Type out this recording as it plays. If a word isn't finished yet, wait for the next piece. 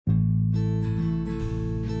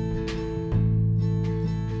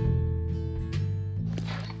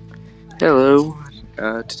Hello.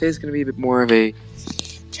 Today's going to be a bit more of a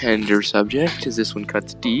tender subject, as this one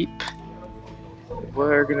cuts deep.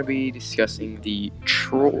 We're going to be discussing the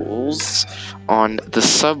trolls on the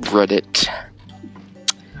subreddit.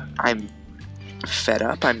 I'm fed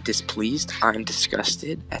up, I'm displeased, I'm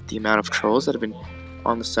disgusted at the amount of trolls that have been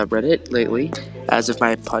on the subreddit lately. As of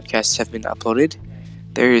my podcasts have been uploaded,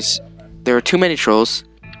 there are too many trolls,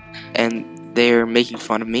 and they're making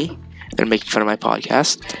fun of me. They're making fun of my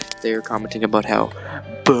podcast. They're commenting about how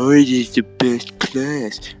Bard is the best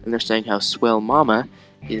class, and they're saying how Swell Mama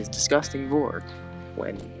is disgusting Vorg,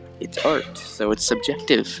 when it's art, so it's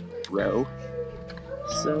subjective, bro.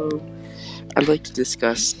 So, I'd like to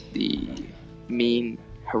discuss the mean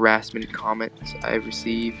harassment comments I've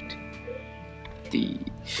received, the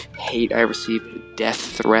hate I received, the death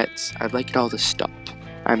threats. I'd like it all to stop.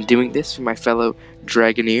 I'm doing this for my fellow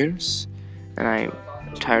Dragoneers, and I'm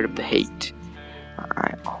tired of the hate.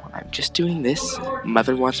 I'm just doing this.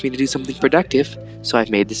 Mother wants me to do something productive, so I've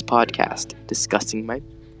made this podcast discussing my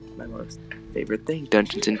most favorite thing,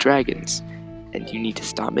 Dungeons and Dragons. And you need to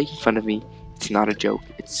stop making fun of me. It's not a joke,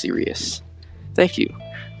 it's serious. Thank you.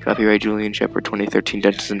 Copyright Julian Shepard 2013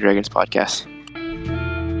 Dungeons and Dragons podcast.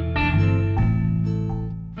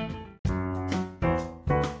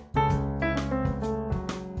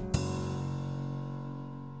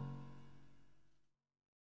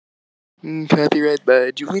 Copyright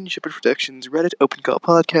by Julian Shepard Productions, Reddit Open Call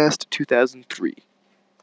Podcast 2003.